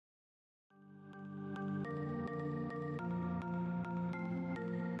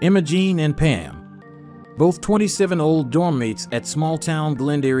Imogene and Pam, both 27-year-old dorm mates at small-town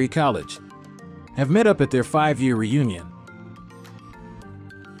Glenderry College, have met up at their 5-year reunion.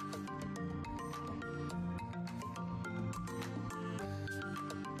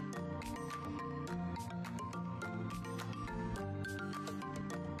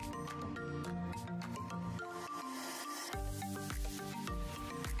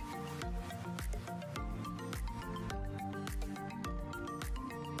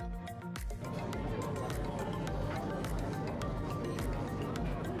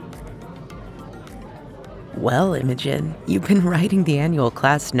 Well, Imogene, you've been writing the annual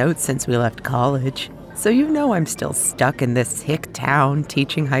class notes since we left college, so you know I'm still stuck in this hick town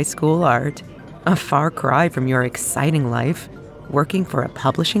teaching high school art. A far cry from your exciting life, working for a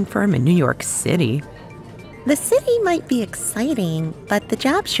publishing firm in New York City. The city might be exciting, but the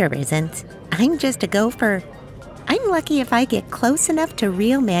job sure isn't. I'm just a gopher. I'm lucky if I get close enough to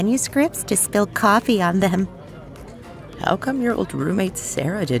real manuscripts to spill coffee on them. How come your old roommate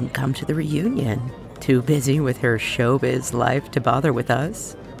Sarah didn't come to the reunion? Too busy with her showbiz life to bother with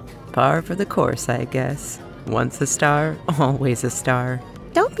us? Par for the course, I guess. Once a star, always a star.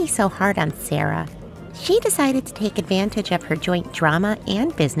 Don't be so hard on Sarah. She decided to take advantage of her joint drama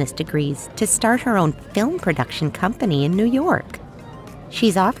and business degrees to start her own film production company in New York.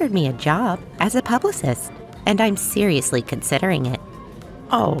 She's offered me a job as a publicist, and I'm seriously considering it.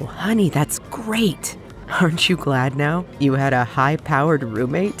 Oh, honey, that's great. Aren't you glad now you had a high-powered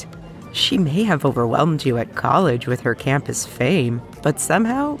roommate? She may have overwhelmed you at college with her campus fame, but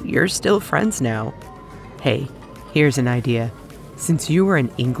somehow you're still friends now. Hey, here's an idea. Since you were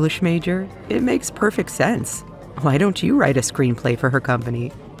an English major, it makes perfect sense. Why don't you write a screenplay for her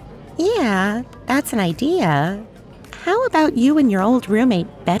company? Yeah, that's an idea. How about you and your old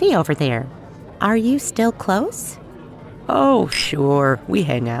roommate Betty over there? Are you still close? Oh, sure, we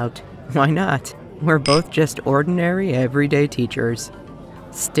hang out. Why not? We're both just ordinary, everyday teachers.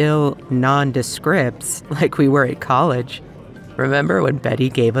 Still nondescripts, like we were at college. Remember when Betty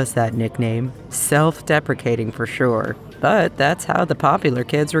gave us that nickname? Self-deprecating for sure, but that's how the popular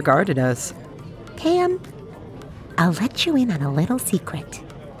kids regarded us. Pam, I'll let you in on a little secret.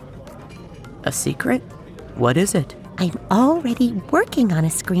 A secret? What is it? I'm already working on a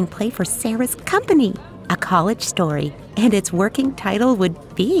screenplay for Sarah's company, a college story, and its working title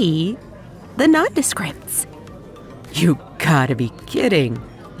would be The Nondescripts. You gotta be kidding.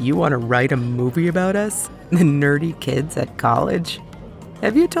 You want to write a movie about us? The nerdy kids at college?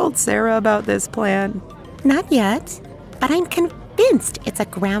 Have you told Sarah about this plan? Not yet, but I'm convinced it's a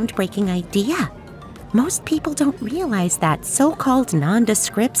groundbreaking idea. Most people don't realize that so-called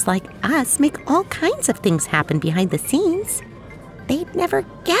nondescripts like us make all kinds of things happen behind the scenes. They'd never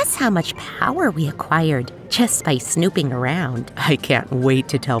guess how much power we acquired just by snooping around. I can't wait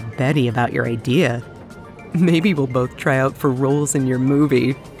to tell Betty about your idea. Maybe we'll both try out for roles in your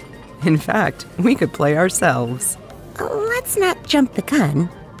movie. In fact, we could play ourselves. Let's not jump the gun.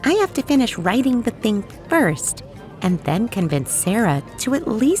 I have to finish writing the thing first, and then convince Sarah to at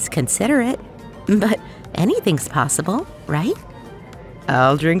least consider it. But anything's possible, right?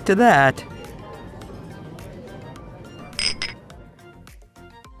 I'll drink to that.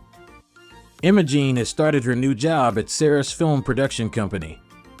 Imogene has started her new job at Sarah's film production company.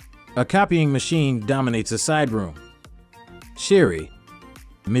 A copying machine dominates a side room. Sherry,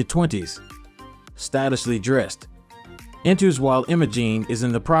 mid-20s, stylishly dressed, enters while Imogene is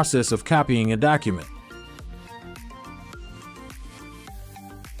in the process of copying a document.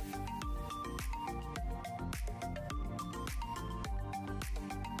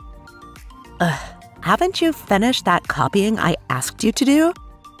 Haven't you finished that copying I asked you to do?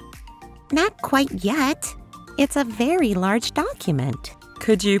 Not quite yet. It's a very large document.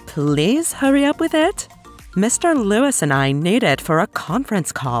 Could you please hurry up with it? Mr. Lewis and I need it for a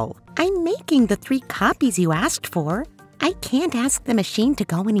conference call. I'm making the 3 copies you asked for. I can't ask the machine to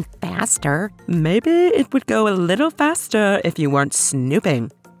go any faster. Maybe it would go a little faster if you weren't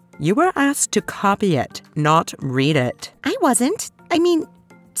snooping. You were asked to copy it, not read it. I wasn't. I mean,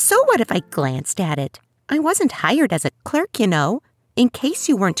 so what if I glanced at it? I wasn't hired as a clerk, you know. In case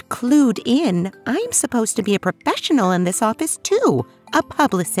you weren't clued in, I'm supposed to be a professional in this office too, a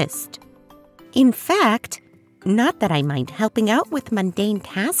publicist. In fact, not that I mind helping out with mundane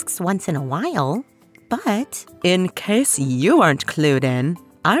tasks once in a while, but... In case you aren't clued in,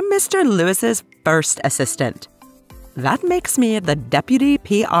 I'm Mr. Lewis's first assistant. That makes me the deputy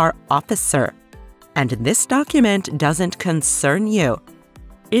PR officer. And this document doesn't concern you.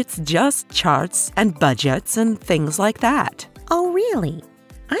 It's just charts and budgets and things like that. Oh, really?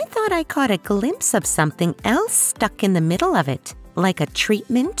 I thought I caught a glimpse of something else stuck in the middle of it. Like a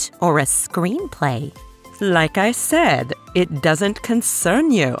treatment or a screenplay? Like I said, it doesn't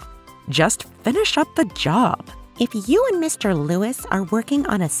concern you. Just finish up the job. If you and Mr. Lewis are working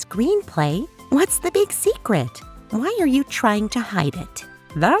on a screenplay, what's the big secret? Why are you trying to hide it?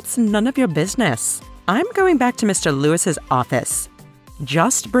 That's none of your business. I'm going back to Mr. Lewis's office.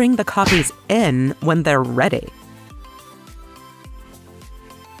 Just bring the copies in when they're ready.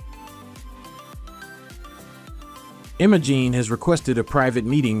 Imogene has requested a private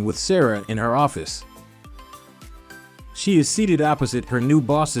meeting with Sarah in her office. She is seated opposite her new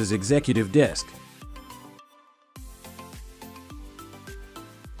boss's executive desk.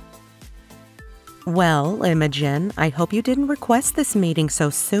 Well, Imogene, I hope you didn't request this meeting so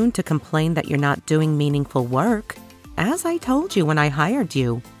soon to complain that you're not doing meaningful work. As I told you when I hired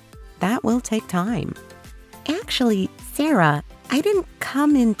you, that will take time. Actually, Sarah, I didn't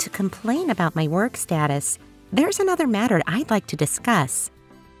come in to complain about my work status. There's another matter I'd like to discuss.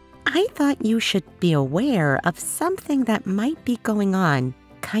 I thought you should be aware of something that might be going on,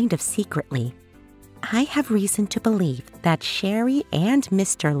 kind of secretly. I have reason to believe that Sherry and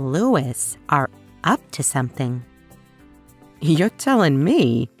Mr. Lewis are up to something. You're telling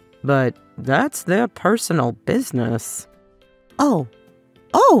me, but that's their personal business. Oh,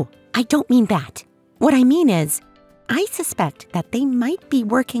 I don't mean that. What I mean is, I suspect that they might be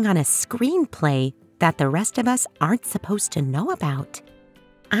working on a screenplay that the rest of us aren't supposed to know about.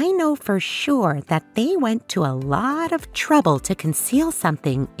 I know for sure that they went to a lot of trouble to conceal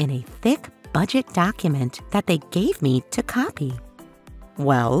something in a thick budget document that they gave me to copy.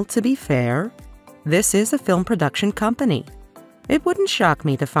 Well, to be fair, this is a film production company. It wouldn't shock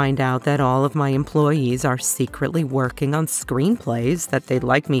me to find out that all of my employees are secretly working on screenplays that they'd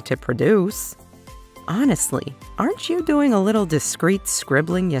like me to produce. Honestly, aren't you doing a little discreet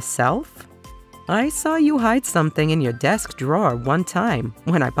scribbling yourself? I saw you hide something in your desk drawer one time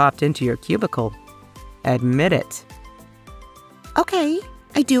when I popped into your cubicle. Admit it. Okay,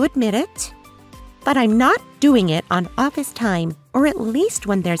 I do admit it. But I'm not doing it on office time, or at least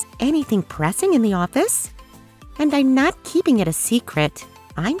when there's anything pressing in the office. And I'm not keeping it a secret.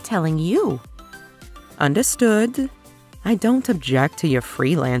 I'm telling you. Understood. I don't object to your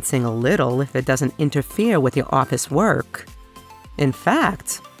freelancing a little if it doesn't interfere with your office work. In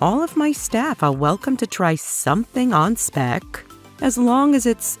fact, all of my staff are welcome to try something on spec, as long as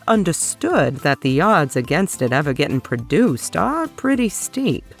it's understood that the odds against it ever getting produced are pretty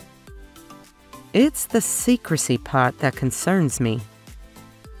steep. It's the secrecy part that concerns me.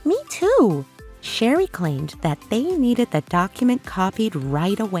 Me too. Sherry claimed that they needed the document copied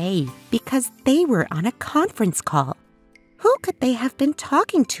right away because they were on a conference call. Who could they have been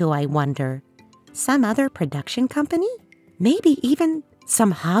talking to, I wonder? Some other production company? Maybe even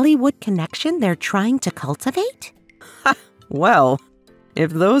some Hollywood connection they're trying to cultivate? Well,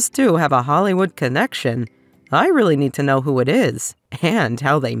 if those two have a Hollywood connection, I really need to know who it is and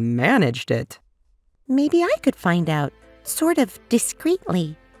how they managed it. Maybe I could find out, sort of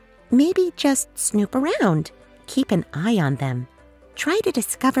discreetly. Maybe just snoop around, keep an eye on them, try to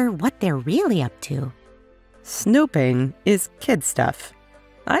discover what they're really up to. Snooping is kid stuff.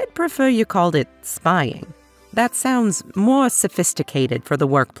 I'd prefer you called it spying. That sounds more sophisticated for the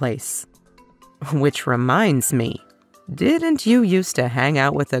workplace. Which reminds me, didn't you used to hang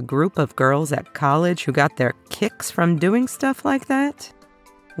out with a group of girls at college who got their kicks from doing stuff like that?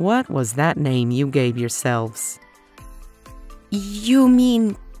 What was that name you gave yourselves? You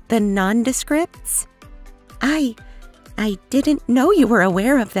mean the nondescripts? I didn't know you were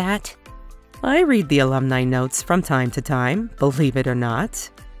aware of that. I read the alumni notes from time to time, believe it or not.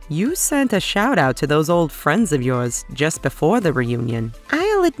 You sent a shout-out to those old friends of yours just before the reunion.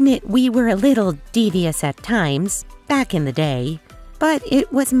 I'll admit we were a little devious at times, back in the day, but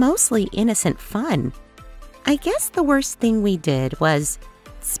it was mostly innocent fun. I guess the worst thing we did was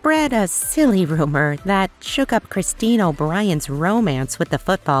spread a silly rumor that shook up Christine O'Brien's romance with the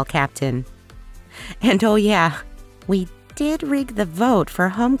football captain. And oh yeah, we did rig the vote for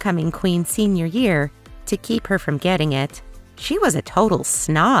homecoming queen senior year to keep her from getting it. She was a total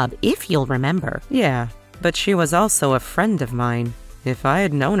snob, if you'll remember. Yeah, but she was also a friend of mine. If I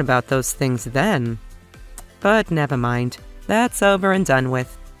had known about those things then. But never mind. That's over and done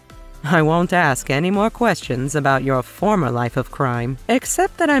with. I won't ask any more questions about your former life of crime,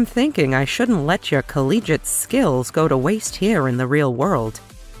 except that I'm thinking I shouldn't let your collegiate skills go to waste here in the real world.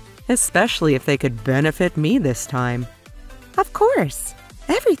 Especially if they could benefit me this time. Of course.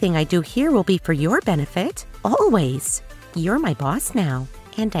 Everything I do here will be for your benefit, always. You're my boss now,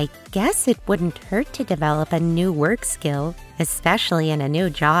 and I guess it wouldn't hurt to develop a new work skill, especially in a new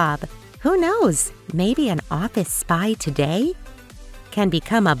job. Who knows? Maybe an office spy today can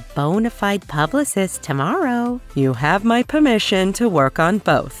become a bona fide publicist tomorrow. You have my permission to work on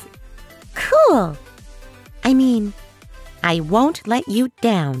both. Cool! I mean, I won't let you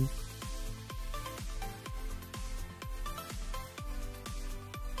down.